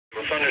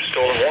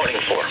thunderstorm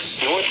warning for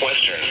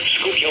northwestern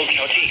Schuylkill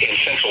County in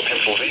central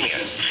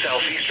Pennsylvania,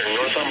 southeastern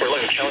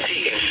Northumberland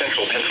County in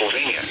central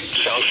Pennsylvania,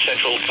 south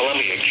central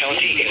Columbia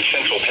County in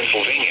central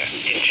Pennsylvania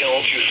until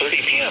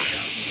 2:30 p.m.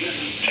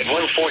 At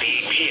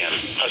 1:48 p.m.,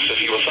 a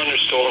severe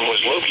thunderstorm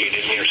was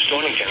located near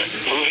Stonington,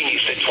 moving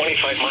east at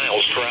 25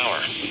 miles per hour.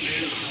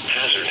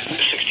 Hazard,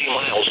 60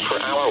 miles per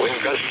hour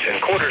wind gusts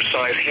and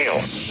quarter-size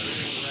hail.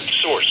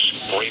 Source,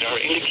 radar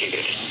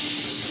indicated.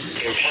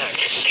 Impact,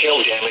 hail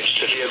damage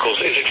to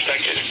vehicles is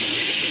expected.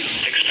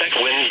 Expect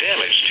wind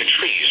damage to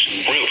trees,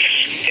 roofs,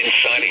 and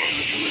siding.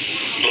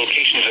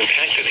 Locations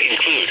impacted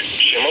include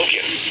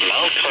Shamokin,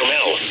 Mount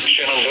Carmel,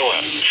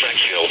 Shenandoah,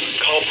 Frackville,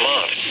 Culp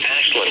Mott,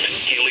 Ashland,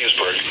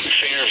 Gilliesburg,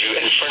 Fairview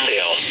and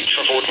Ferndale,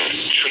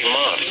 Trevorton,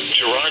 Tremont,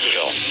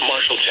 Gerardville,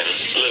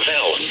 Marshallton,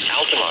 Lavelle,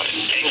 Altamont,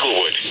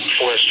 Englewood,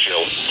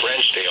 Forestville,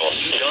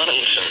 Branchdale,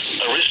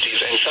 Donaldson,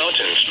 Aristes and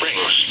Fountain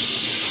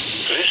Springs.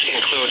 This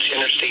includes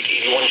Interstate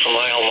 81 from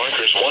mile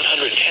markers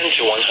 110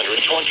 to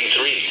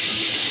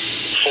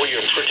 123. For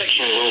your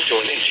protection, move to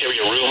an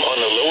interior room on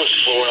the lowest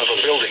floor of a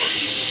building.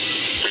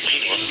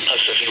 Repeating, a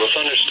severe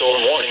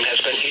thunderstorm warning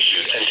has been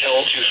issued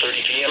until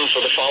 2:30 p.m.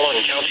 for the following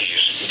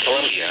counties: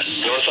 Columbia,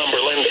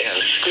 Northumberland, and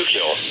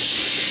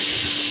Schuylkill.